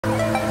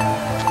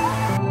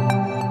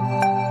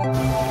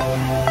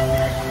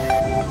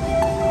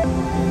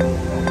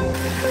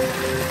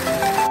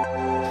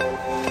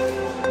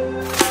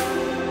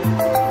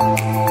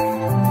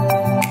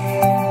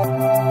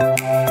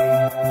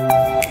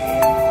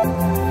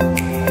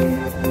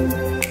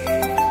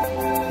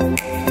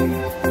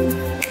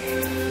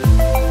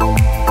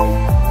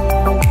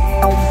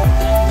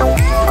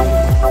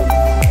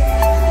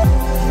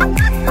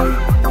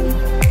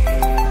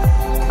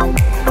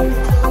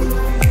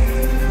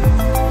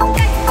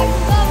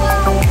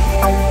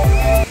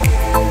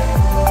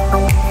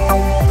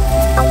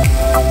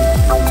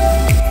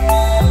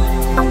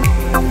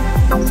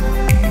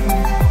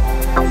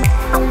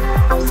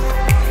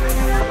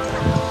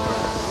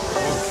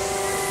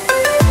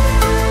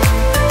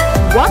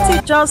What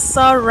you just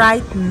saw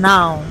right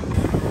now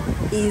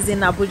is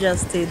in Abuja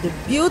State. The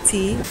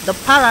beauty, the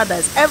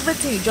paradise,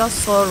 everything you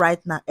just saw right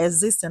now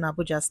exists in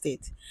Abuja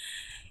State,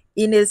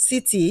 in a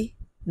city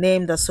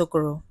named the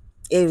Sokoro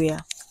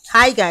area.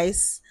 Hi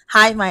guys,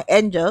 hi my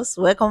angels,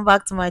 welcome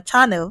back to my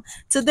channel.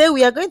 Today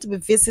we are going to be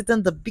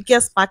visiting the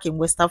biggest park in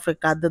West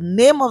Africa. The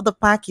name of the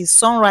park is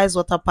Largest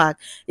Waterpark.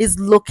 It's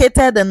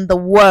located in the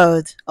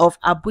world of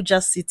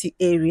Abuja City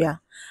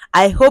area.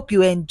 I hope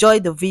you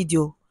enjoyed the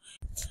video.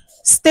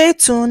 Stay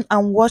tuned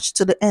and watch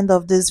to the end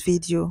of this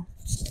video.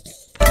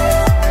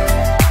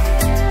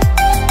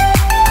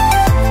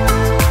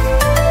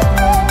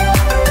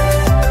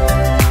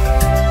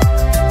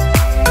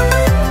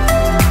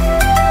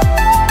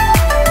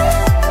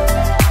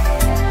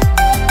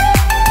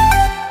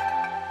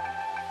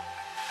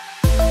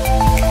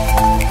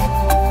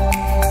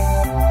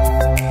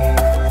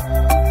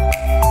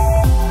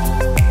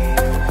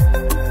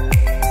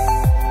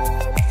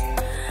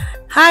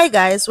 Hi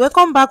guys,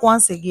 welcome back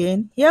once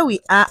again. Here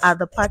we are at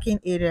the parking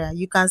area.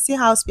 You can see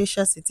how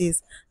spacious it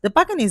is. The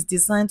parking is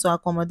designed to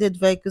accommodate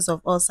vehicles of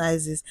all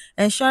sizes,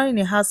 ensuring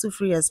a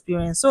hassle-free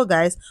experience. So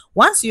guys,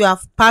 once you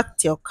have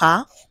parked your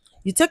car,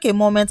 you take a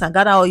moment and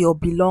gather all your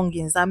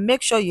belongings and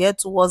make sure you head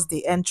towards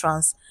the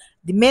entrance.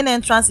 The main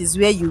entrance is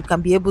where you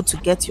can be able to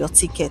get your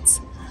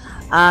ticket.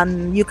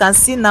 And you can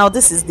see now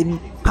this is the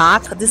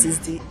park, this is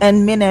the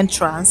main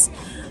entrance.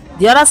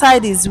 The other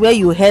side is where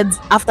you head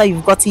after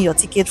you've gotten your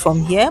ticket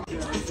from here,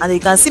 and you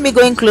can see me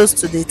going close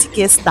to the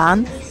ticket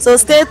stand. So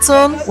stay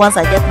tuned. Once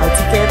I get my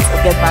ticket,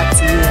 I'll get back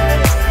to you.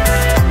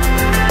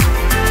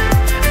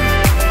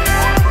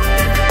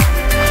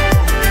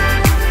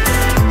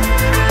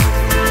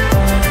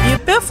 You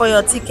pay for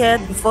your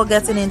ticket before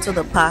getting into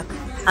the park,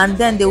 and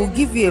then they will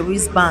give you a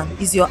wristband.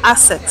 It's your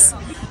access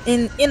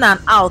in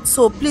and out,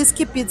 so please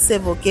keep it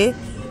safe, okay?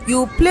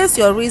 You place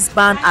your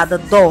wristband at the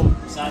door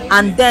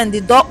and then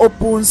the door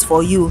opens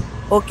for you,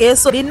 okay?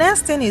 So the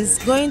next thing is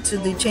going to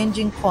the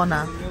changing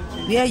corner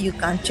where you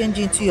can change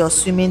into your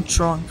swimming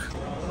trunk.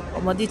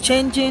 The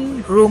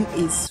changing room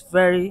is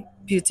very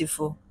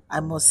beautiful,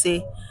 I must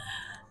say.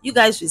 You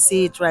guys will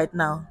see it right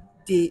now.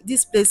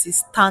 This place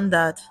is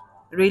standard,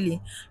 really.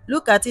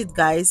 Look at it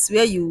guys,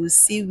 where you will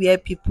see where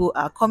people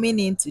are coming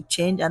in to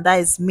change, and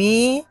that is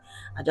me.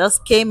 I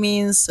just came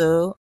in,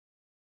 so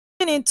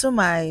into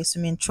my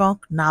swimming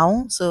trunk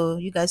now, so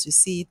you guys will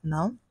see it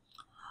now.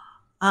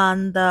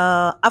 And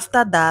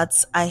after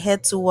that I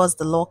head towards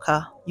the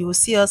locker. You will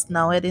see us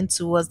now heading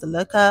towards the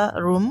locker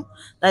room.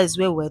 That is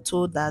where we're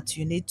told that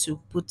you need to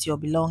put your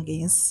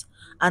belongings,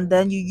 and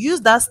then you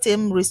use that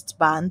same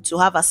wristband to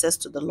have access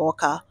to the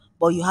locker,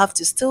 but you have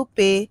to still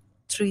pay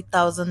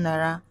 3,000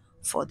 naira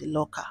for the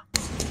locker.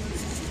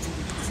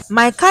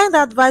 My kind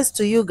advice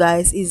to you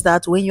guys is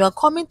that when you are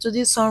coming to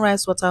this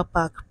Largest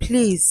Waterpark,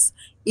 please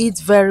eat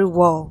very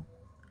well.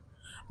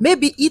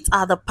 Maybe eat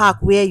at the park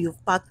where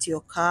you've parked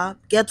your car,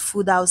 get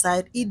food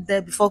outside, eat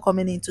there before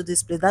coming into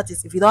this place. That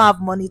is if you don't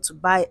have money to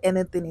buy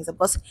anything,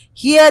 because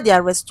here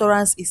their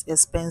restaurants is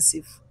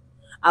expensive.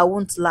 I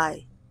won't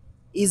lie,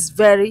 it's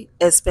very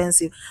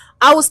expensive.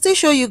 I will still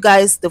show you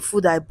guys the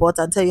food I bought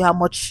and tell you how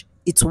much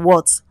it's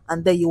worth,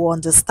 and then you will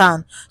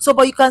understand. So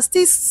but you can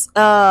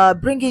still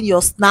bring in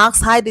your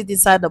snacks, hide it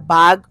inside the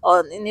bag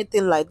or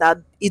anything like that.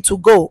 It will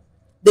go,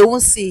 they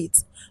won't see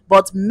it,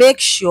 but make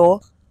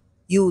sure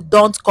you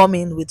don't come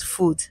in with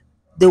food.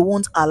 They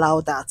won't allow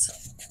that.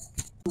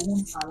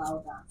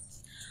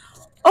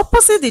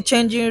 Opposite the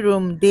changing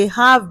room, they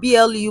have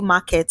BLU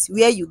market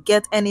where you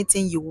get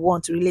anything you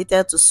want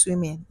related to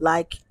swimming,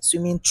 like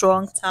swimming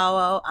trunk,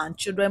 towel, and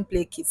children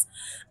play kits,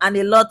 and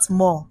a lot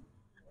more.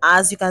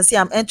 As you can see,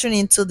 I'm entering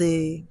into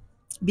the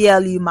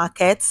BLU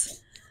market.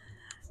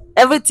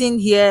 Everything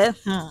here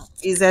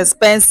is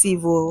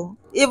expensive. Oh.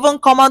 Even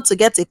common to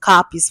get a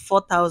cap is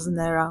 4,000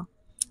 naira.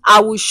 I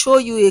will show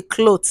you a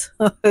cloth.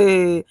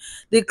 The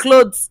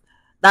clothes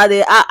that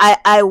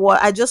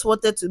I just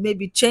wanted to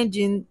maybe change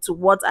into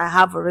what I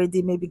have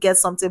already, maybe get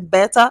something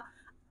better.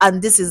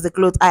 And this is the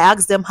cloth. I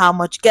asked them how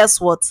much. Guess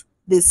what?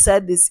 They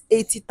said it's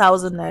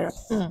 80,000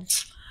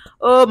 naira.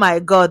 Oh my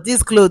god,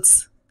 these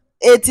clothes,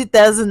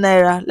 80,000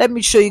 naira. Let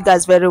me show you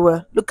guys very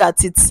well. Look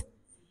at it.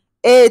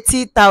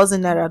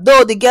 80,000 naira.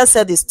 Though the girl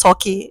said it's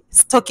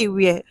Turkey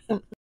wear.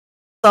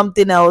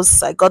 Something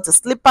else. I got the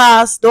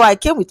slippers, though I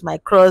came with my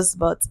cross,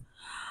 but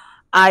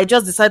I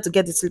just decided to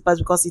get the slippers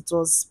because it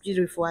was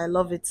beautiful. I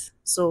love it.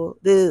 So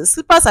the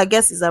slippers, I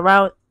guess, is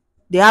around,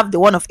 they have the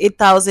one of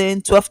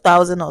 8,000,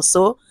 12,000 or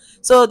so.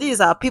 So these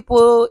are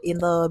people in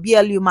the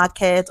BLU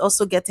market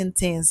also getting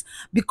things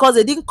because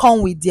they didn't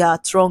come with their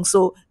trunk,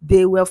 so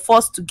they were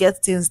forced to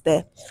get things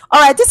there. All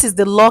right, this is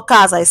the locker.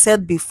 As I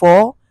said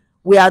before,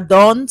 we are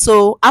done.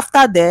 So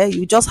after there,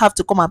 you just have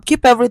to come and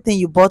keep everything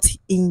you bought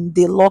in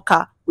the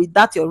locker with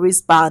that your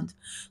wristband.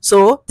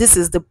 So this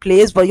is the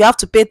place, but you have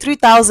to pay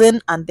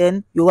 3,000, and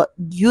then you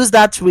use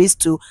that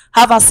wrist to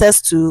have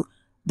access to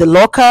the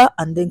locker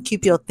and then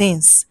keep your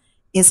things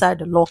inside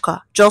the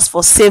locker just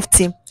for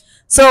safety.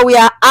 So we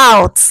are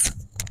out.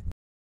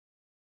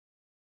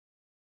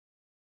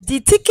 The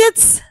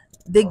tickets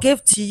they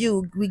gave to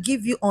you, we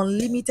give you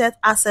unlimited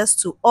access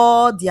to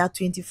all their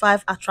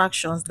 25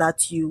 attractions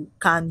that you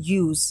can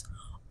use.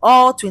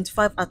 All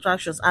 25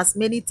 attractions, as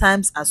many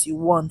times as you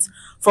want,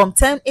 from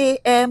 10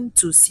 a.m.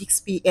 to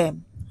 6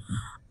 p.m.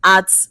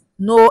 at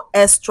no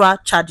extra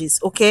charges.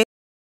 Okay,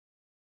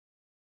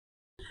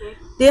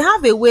 they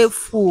have a wave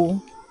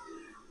pool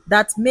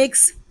that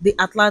makes the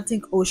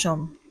Atlantic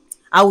Ocean.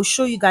 I will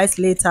show you guys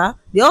later.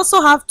 They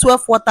also have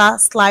 12 water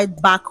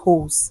slide back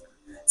holes,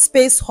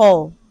 space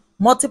hall,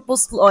 multiple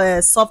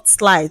soft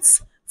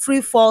slides,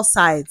 free fall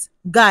sides.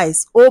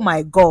 Guys, oh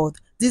my god,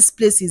 this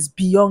place is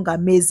beyond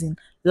amazing,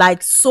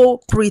 like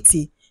so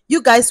pretty.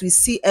 You guys will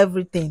see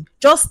everything.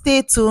 Just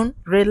stay tuned,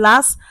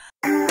 relax.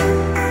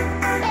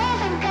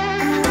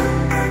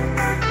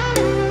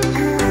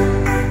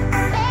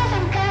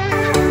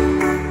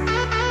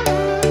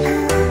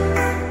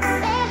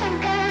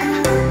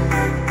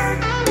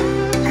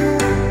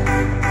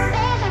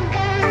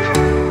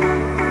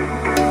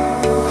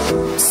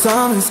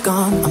 Summer's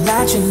gone, I'm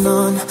latching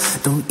on.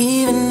 Don't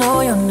even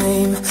know your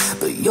name,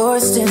 but you're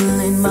still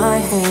in my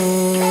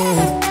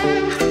head.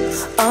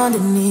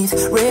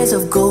 Underneath rays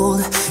of gold,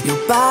 your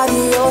body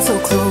oh so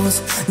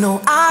close. No,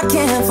 I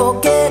can't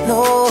forget,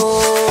 no.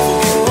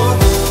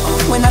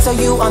 When I saw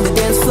you on the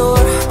dance floor,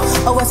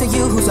 oh, I saw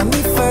you who saw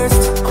me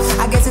first.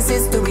 I guess it's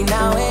history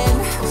now,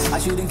 and I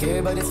shouldn't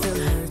care, but it still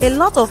hurts. A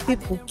lot of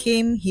people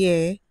came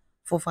here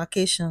for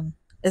vacation,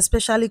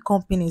 especially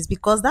companies,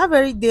 because that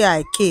very day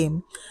I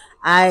came,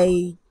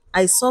 I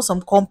saw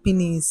some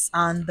companies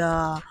and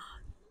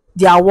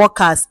their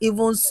workers,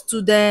 even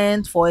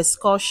students for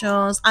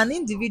excursions and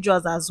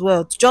individuals as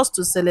well, just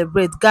to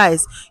celebrate.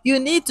 Guys, you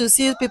need to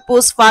see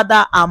people's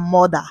father and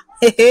mother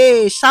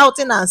hey,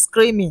 shouting and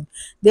screaming.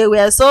 They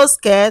were so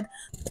scared.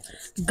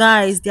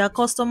 Guys, their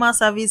customer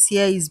service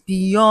here is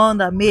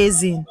beyond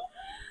amazing,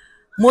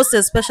 most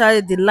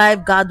especially the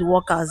lifeguard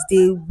workers.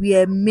 They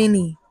were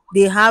many.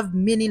 They have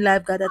many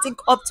lifeguards, I think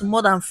up to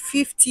more than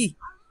 50,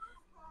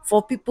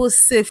 for people's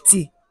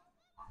safety.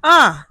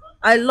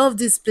 I love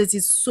this place.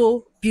 It's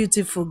so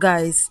beautiful,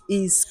 guys.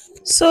 Is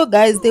so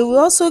guys, they will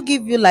also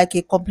give you like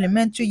a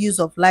complimentary use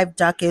of life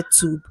jacket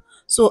tube.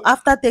 So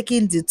after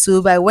taking the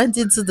tube, I went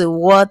into the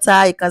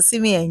water. You can see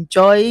me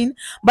enjoying,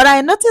 but I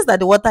noticed that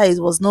the water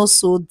was not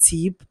so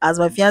deep, as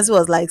my fiance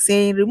was like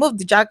saying remove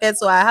the jacket,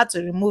 so I had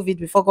to remove it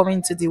before coming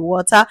into the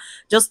water,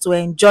 just to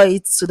enjoy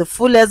it to the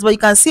fullest. But you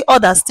can see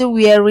others still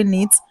wearing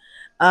it,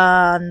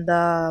 and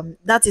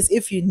that is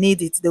if you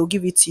need it, they'll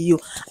give it to you.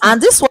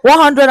 And this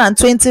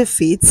 120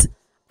 feet,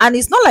 and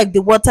it's not like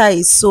the water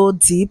is so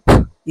deep,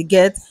 you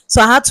get.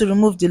 So I had to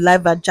remove the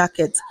life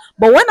jacket,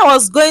 but when I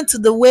was going to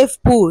the wave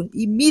pool,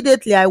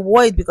 immediately I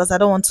wore it because I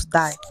don't want to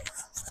die.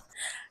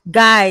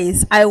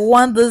 Guys, I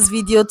want this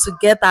video to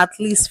get at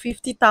least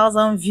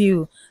 50,000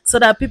 views, so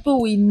that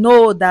people will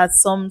know that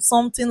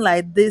something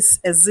like this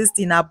exists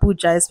in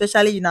Abuja,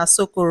 especially in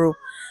Asokoro,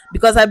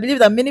 because I believe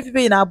that many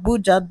people in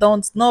Abuja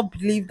don't not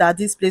believe that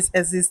this place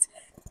exists.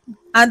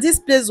 And this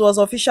place was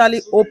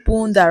officially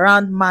opened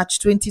around March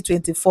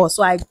 2024,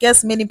 so I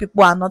guess many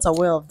people are not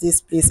aware of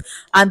this place,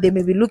 and they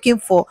may be looking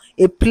for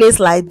a place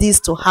like this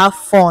to have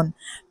fun.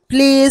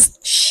 Please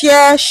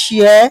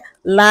share,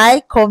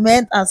 like,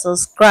 comment and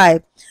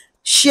subscribe.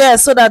 Share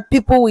so that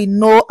people will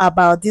know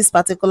about this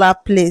particular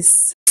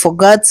place.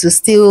 Forgot to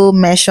still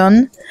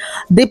mention,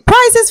 the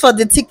prices for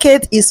the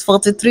ticket is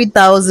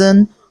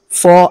 43,000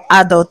 for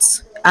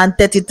adults and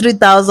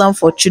 33,000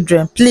 for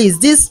children. Please,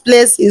 this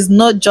place is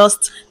not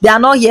just, they are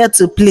not here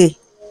to play,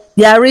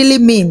 they are really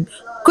mean.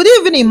 Could you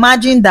even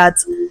imagine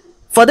that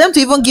for them to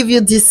even give you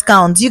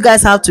discount, you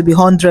guys have to be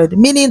 100,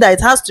 meaning that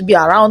it has to be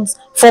around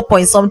 4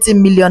 point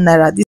something million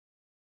naira.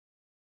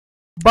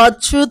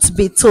 But truth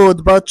be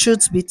told,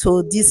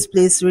 this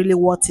place really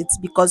worth it,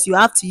 because you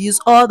have to use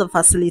all the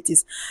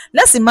facilities.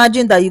 Let's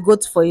imagine that you go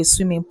for a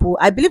swimming pool.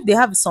 I believe they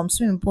have some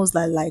swimming pools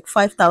like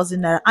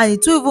 5,000 naira, and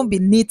it will even be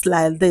neat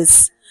like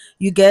this.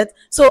 You get.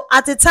 So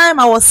at the time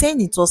I was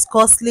saying it was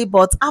costly,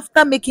 but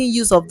after making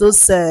use of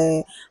those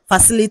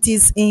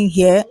facilities in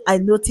here, I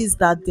noticed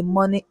that the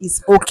money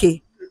is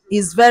okay.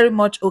 It's very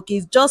much okay.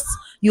 It's just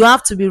you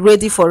have to be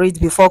ready for it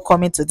before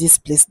coming to this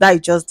place. That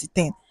is just the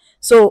thing.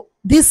 So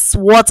this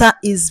water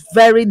is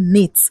very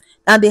neat,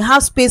 and they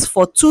have space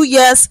for 2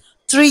 years,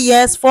 3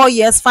 years, 4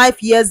 years,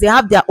 5 years. They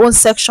have their own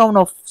section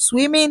of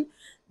swimming.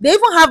 They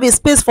even have a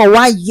space for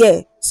 1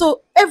 year.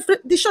 So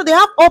they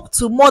have up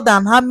to more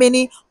than how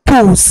many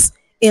pools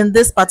in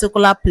this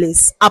particular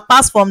place,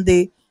 apart from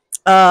the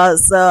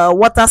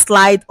water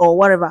slide or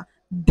whatever.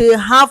 They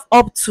have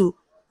up to,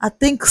 I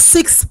think,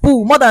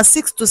 more than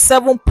 6 to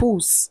 7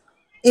 pools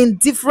in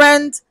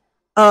different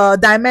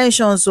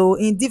dimensions, or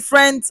in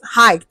different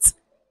heights.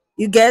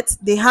 You get.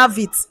 They have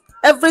it,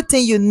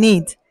 everything you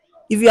need.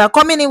 If you are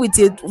coming in with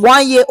a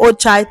 1 year old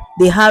child,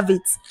 they have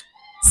it.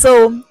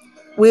 So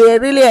we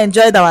really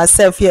enjoyed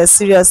ourselves here,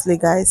 seriously,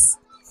 guys.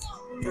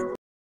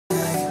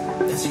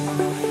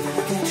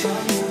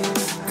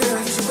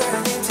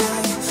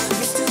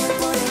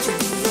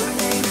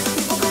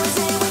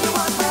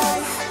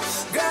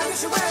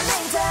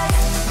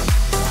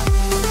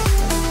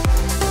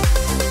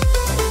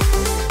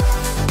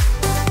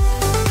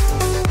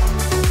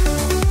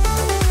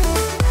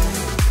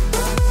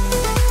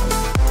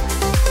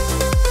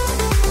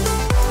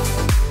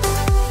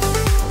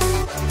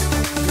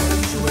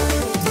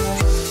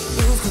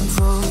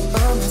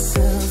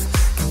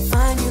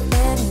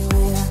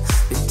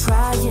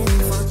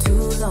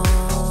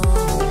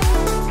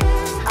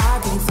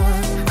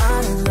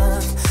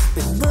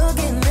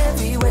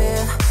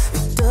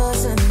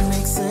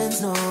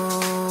 no.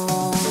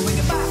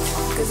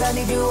 Cause I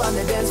need you on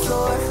the dance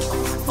floor.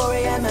 4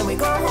 a.m. and we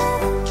go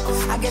home.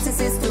 I guess it's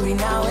history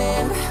now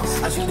and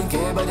I shouldn't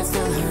care but it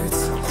still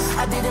hurts.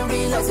 I didn't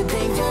realize the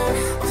danger,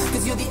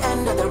 cause you're the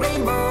end of the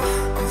rainbow.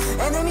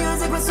 And the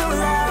music was so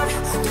loud,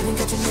 didn't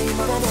catch your name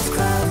or the death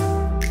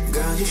crowd.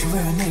 Girl, you should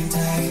wear a name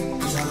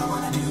tag, cause all I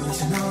wanna do is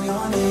to know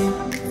your name.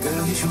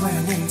 Girl, you should wear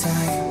a name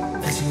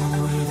tag, that's the only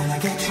way that I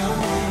get your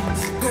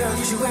name. Girl,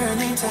 you should wear a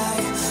name tag,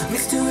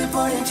 it's too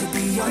important to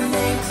be your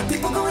name.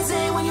 People go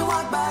insane when you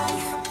walk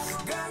by.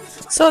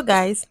 So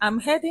guys, I'm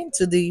heading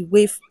to the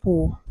wave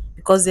pool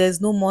because there's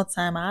no more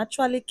time. I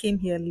actually came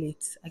here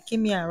late. I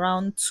came here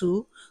around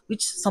 2,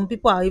 which some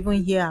people are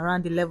even here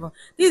around 11.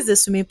 This is the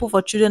swimming pool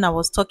for children I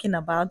was talking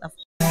about. Cause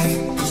all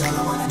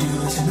I wanna do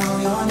is to know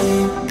your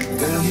name.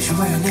 Girl, you should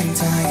wear a name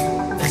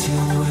tag, that's the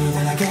only way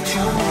that I get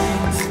your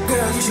name.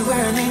 Girl, you should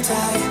wear a name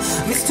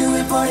tag, it's too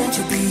important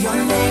to be your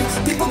name.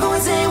 People go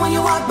insane when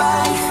you walk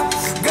by.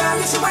 Girl,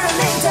 you should wear a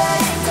name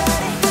tag.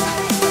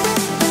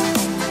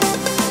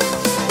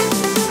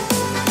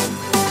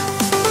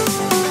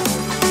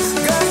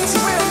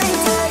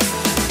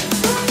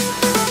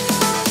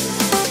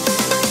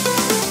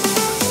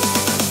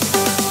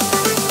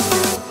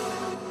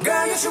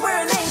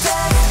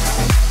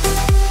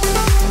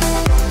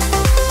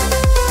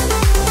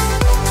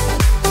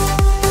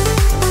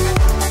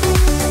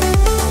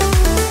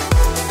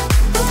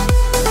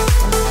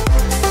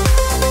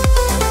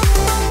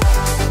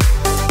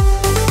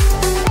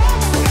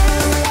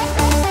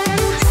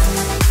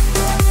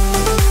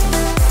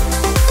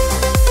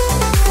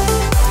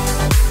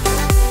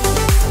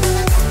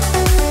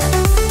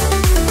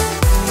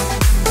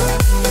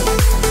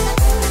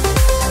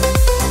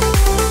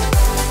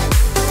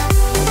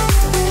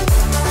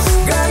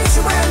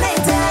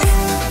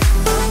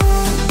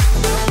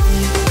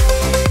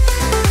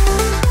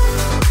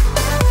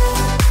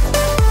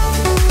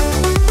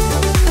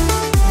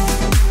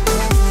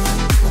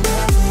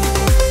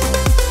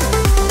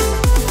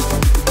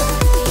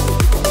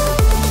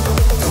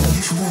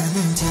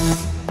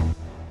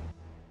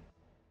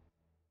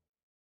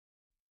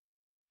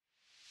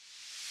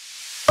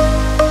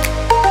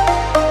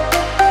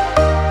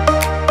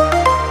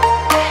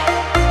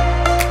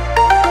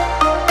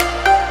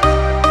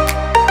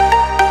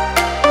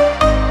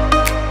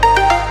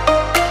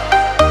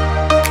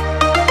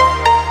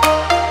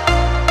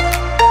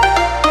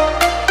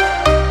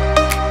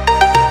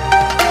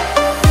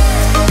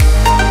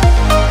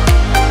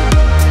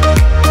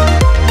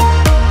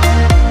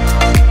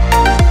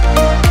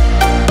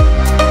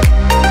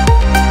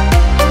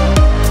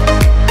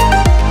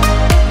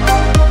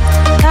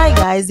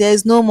 There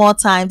is no more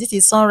time. This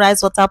is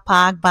Sunrise Water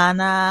Park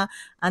banner,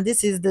 and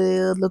this is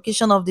the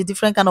location of the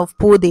different kind of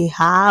pool they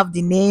have.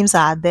 The names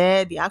are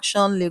there, the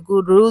action, the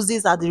good rules.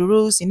 These are the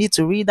rules you need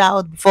to read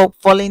out before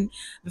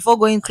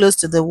going close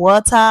to the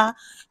water.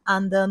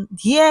 And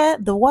here,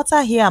 the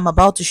water here I'm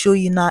about to show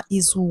you now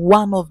is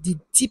one of the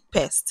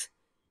deepest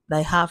that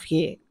I have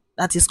here.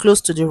 That is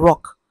close to the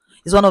rock.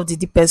 It's one of the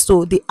deepest.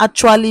 So they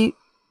actually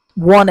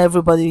warn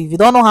everybody, if you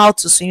don't know how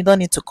to swim, you don't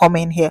need to come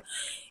in here.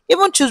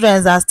 Even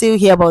children are still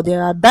here, but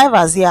there are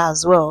divers here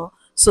as well.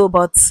 So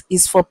but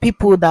it's for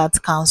people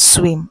that can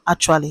swim.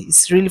 Actually,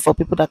 it's really for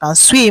people that can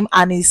swim,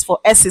 and it's for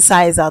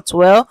exercise as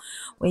well.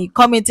 When you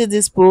come into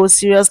this pool,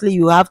 seriously,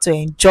 you have to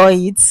enjoy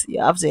it.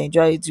 You have to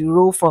enjoy it. You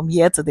roll from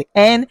here to the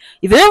end.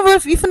 Even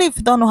if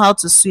you don't know how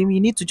to swim, you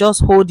need to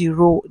just hold the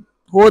rope,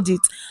 hold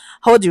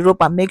the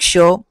rope, and make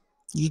sure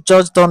you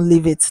just don't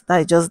leave it. That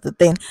is just the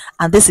thing.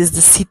 And this is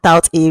the sit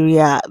out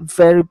area.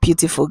 Very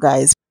beautiful,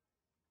 guys.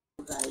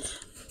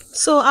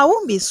 So I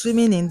won't be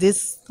swimming in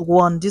this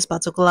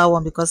particular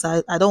one, because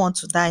I don't want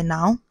to die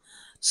now.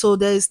 So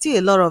there is still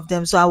a lot of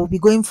them, so I will be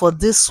going for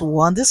this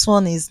one. This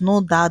one is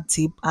not that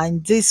deep,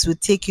 and this will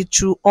take you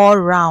through all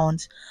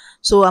round.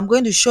 So I'm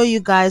going to show you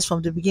guys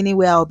from the beginning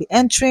where I'll be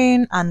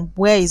entering and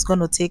where it's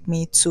going to take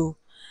me to.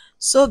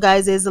 So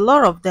guys, there's a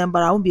lot of them,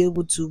 but I won't be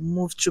able to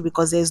move through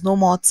because there's no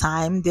more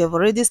time. They've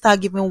already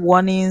started giving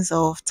warnings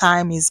of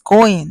time is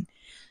going.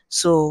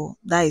 So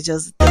that is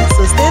just the thing.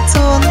 So stay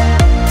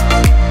tuned.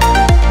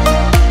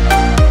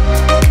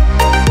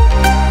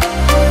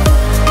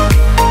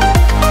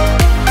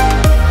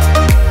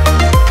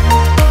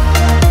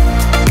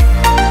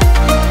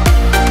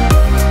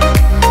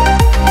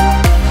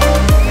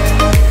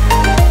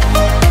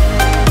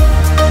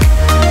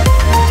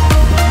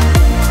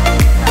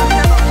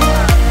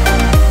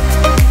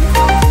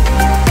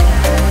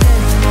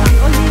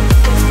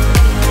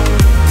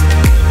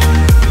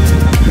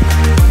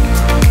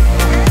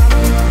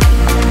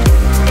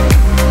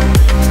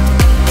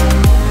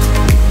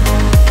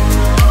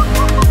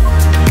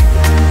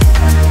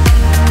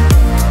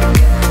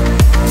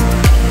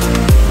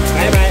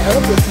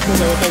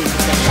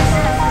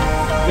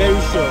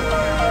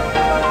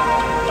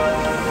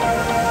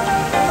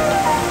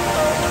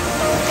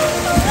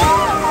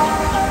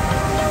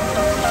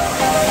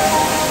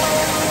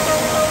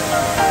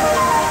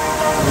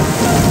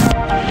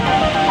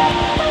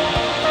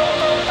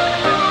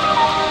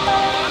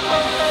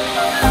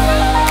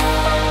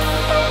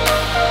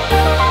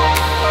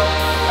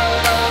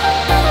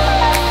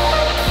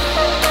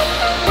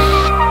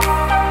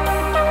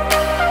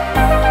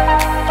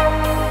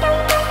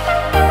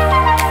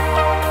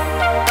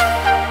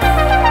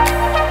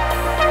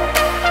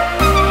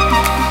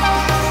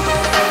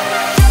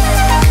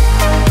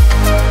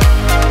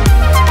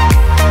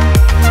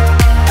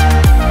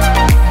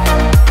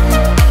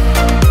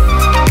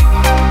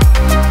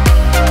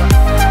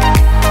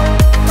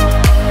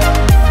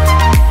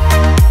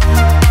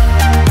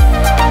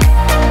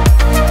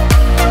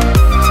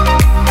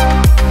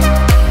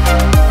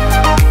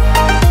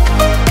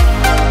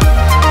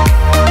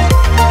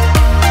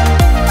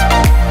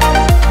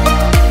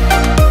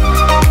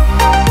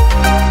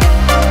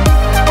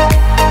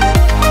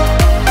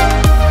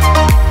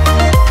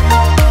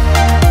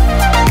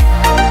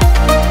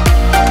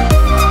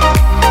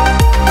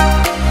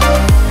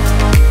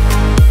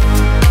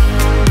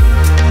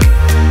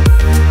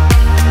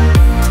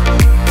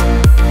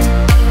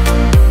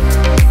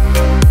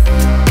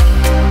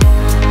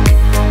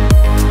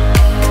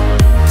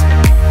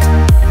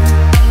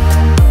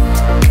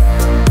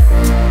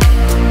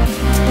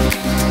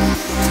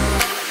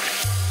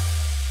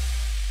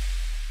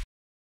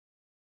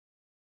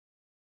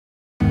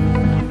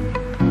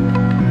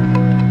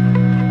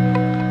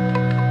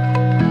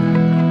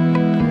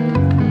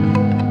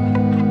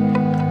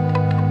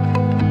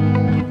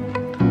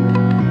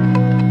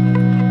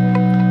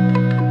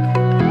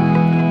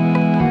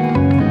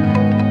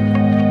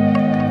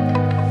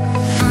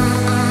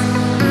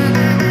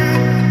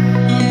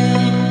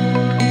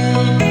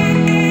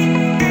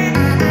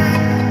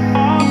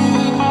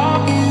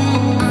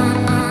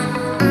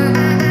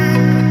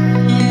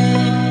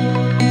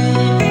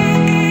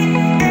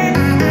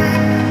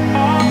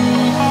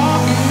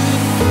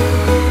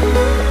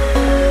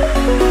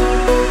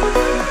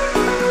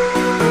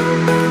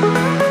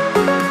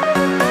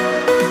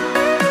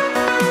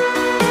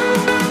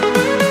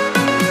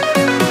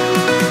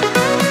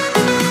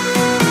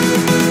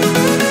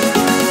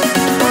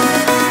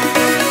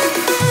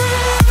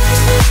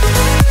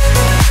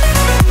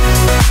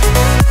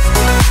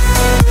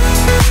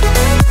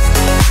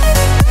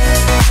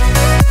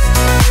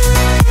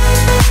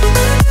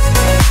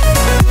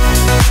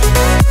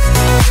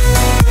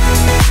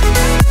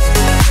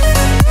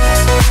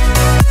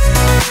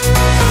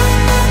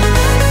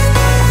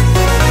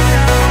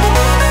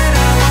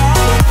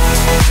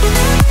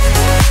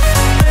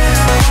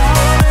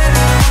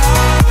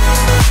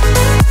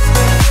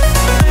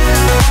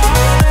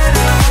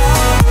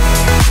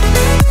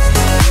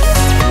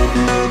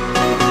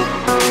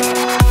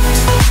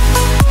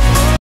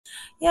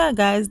 Yeah,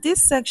 guys,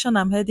 this section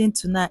I'm heading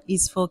to now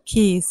is for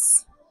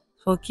kids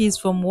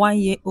from 1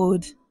 year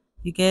old.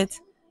 You get,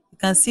 you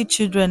can see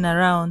children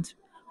around.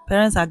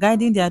 Parents are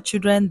guiding their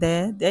children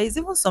there. There is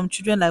even some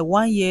children like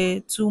 1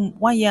 year,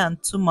 1 year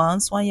and 2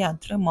 months, 1 year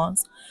and 3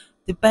 months,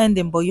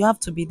 depending. But you have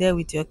to be there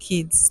with your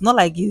kids. It's not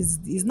like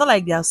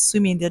they are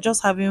swimming. They're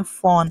just having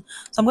fun.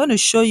 So I'm going to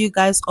show you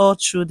guys all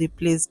through the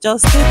place.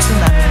 Just stay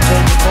tuned and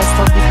enjoy the rest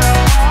of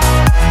the.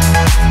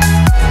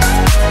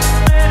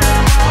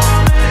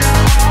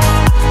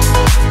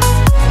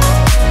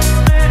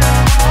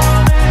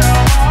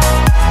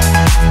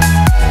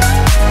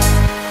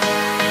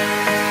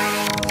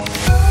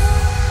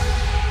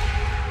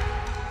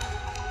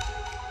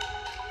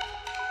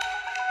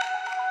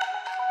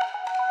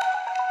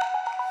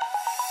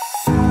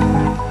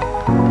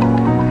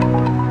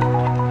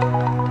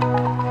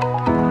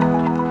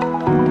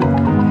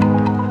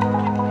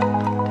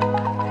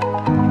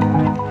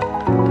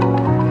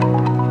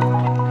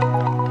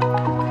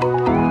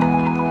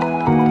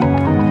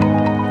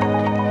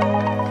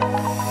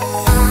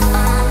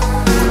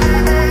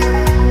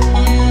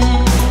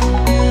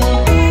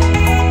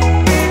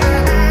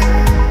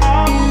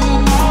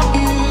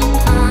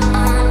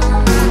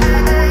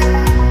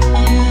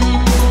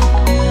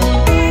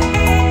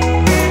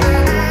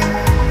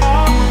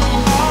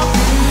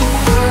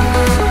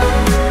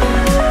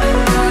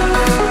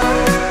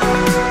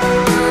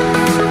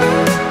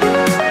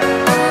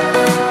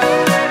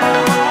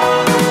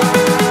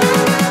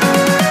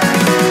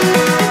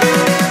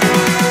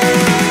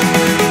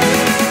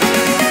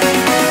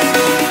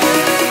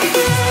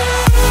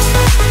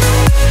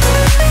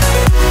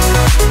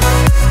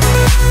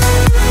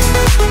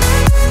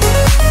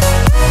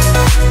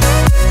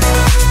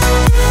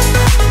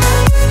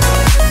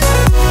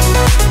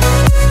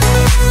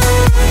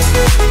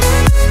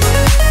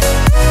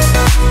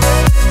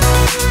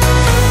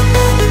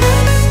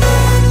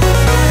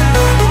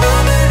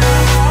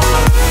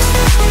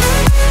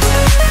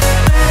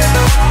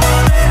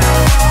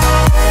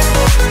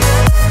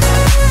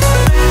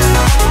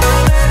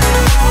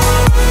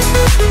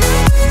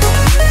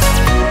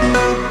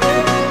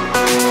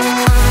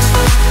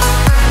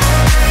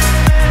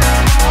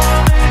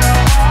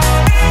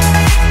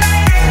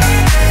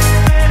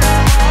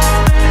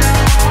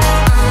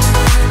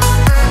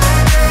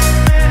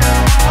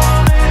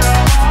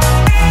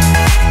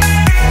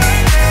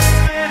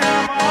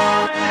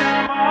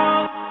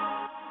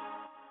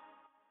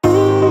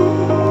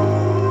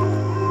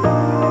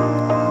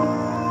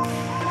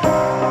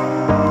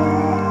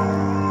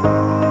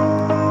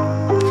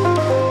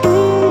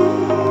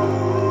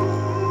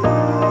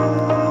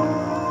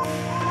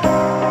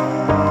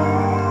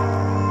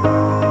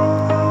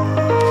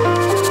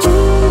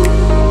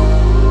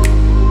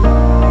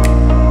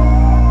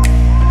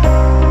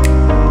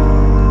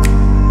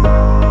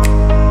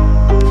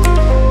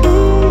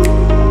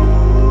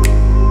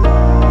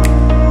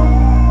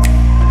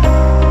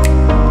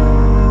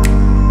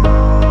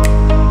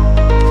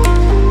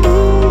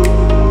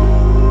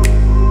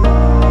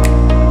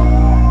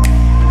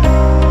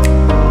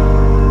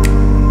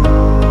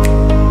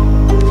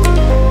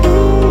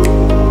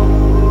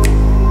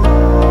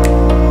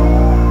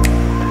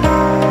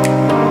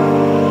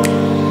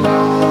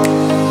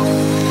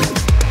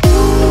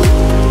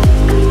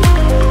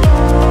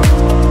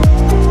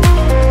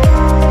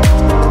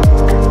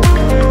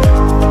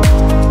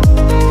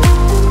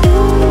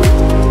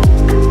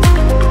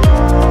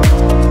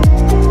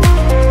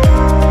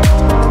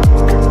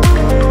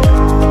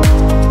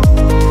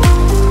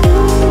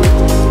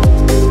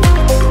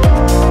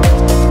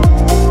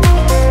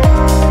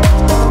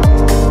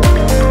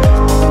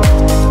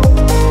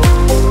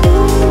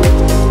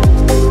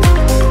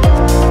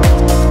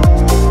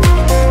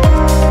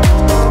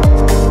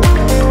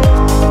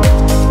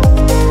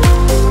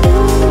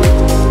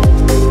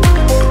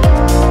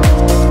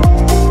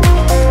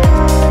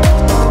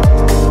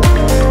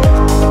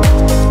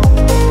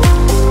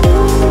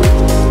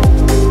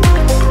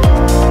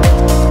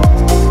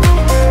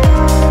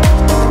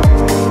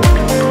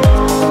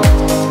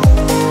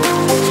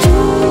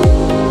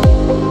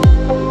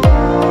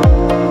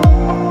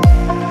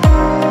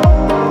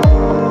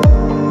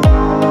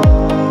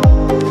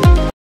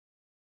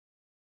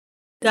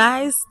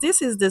 Guys,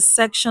 this is the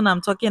section I'm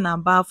talking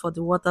about for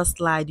the water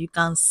slide. You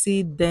can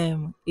see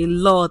them. A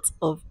lot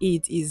of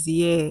it is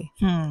here.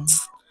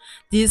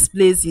 This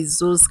place is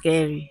so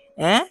scary.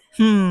 Eh?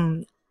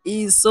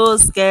 It's so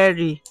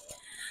scary.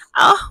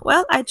 Oh,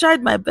 well, I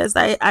tried my best.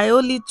 I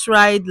only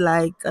tried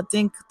like I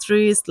think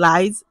 3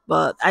 slides,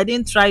 but I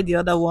didn't try the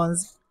other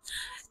ones.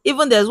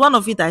 Even there's one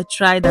of it I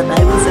tried and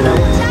I even said I would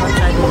never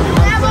try the one.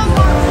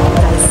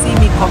 I see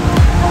me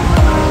come.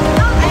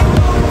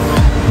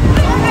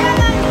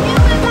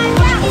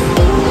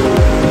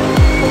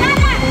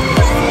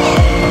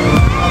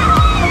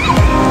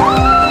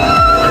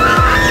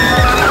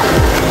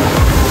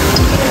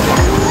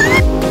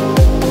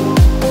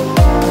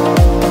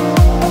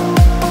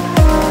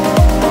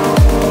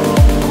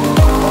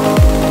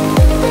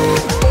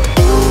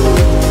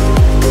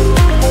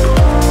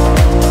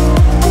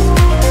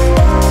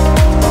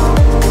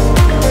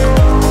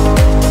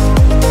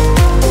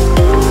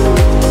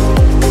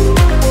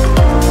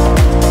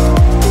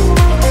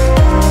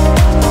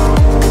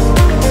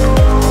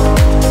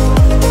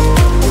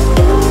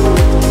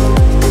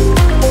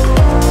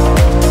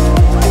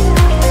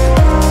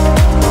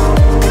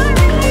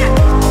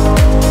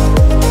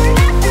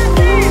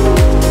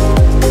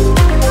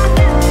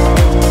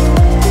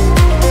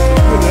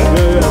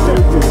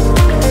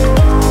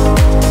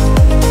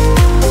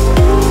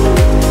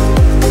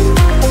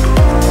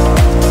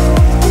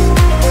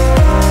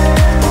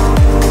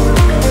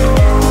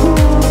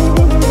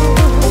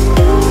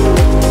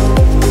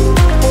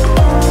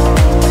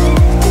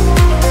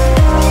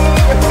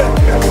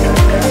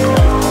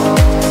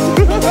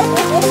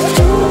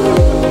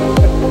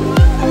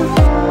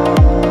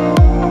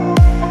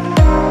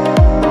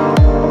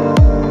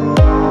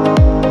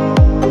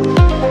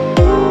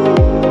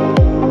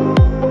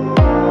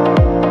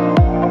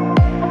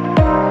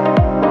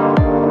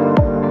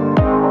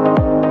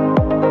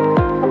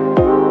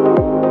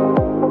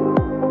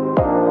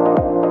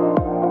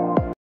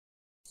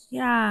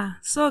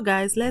 So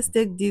guys, let's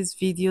take this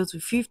video to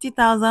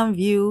 50,000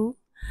 views.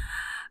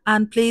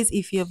 And please,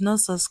 if you have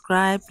not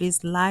subscribed,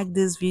 please like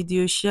this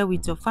video, share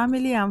with your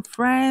family and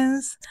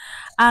friends.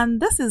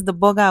 And this is the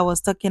burger I was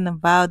talking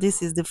about.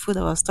 This is the food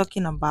I was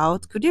talking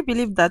about. Could you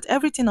believe that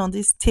everything on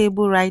this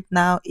table right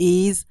now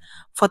is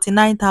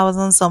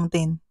 49,000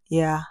 something?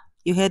 Yeah,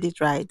 you heard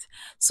it right.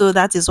 So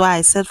that is why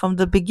I said from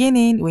the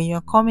beginning, when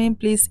you're coming,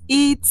 please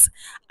eat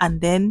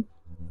and then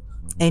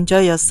enjoy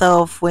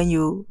yourself when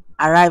you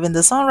arrive in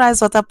the Sunrise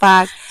Water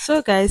Park.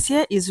 So guys,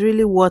 here is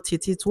really worth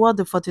it. It's worth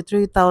the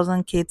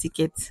 43,000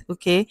 ticket.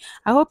 Okay,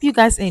 I hope you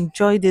guys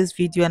enjoy this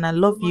video, and I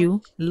love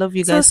you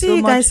guys so see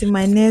you much. Guys in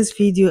my next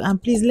video,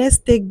 and please let's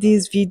take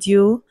this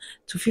video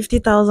to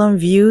 50,000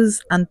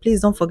 views, and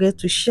please don't forget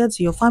to share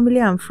to your family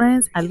and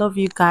friends. I love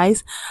you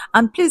guys.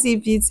 And please,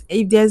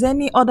 if there's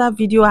any other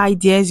video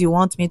ideas you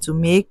want me to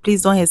make,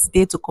 please don't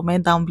hesitate to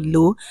comment down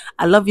below.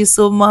 I love you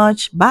so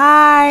much.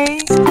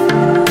 Bye.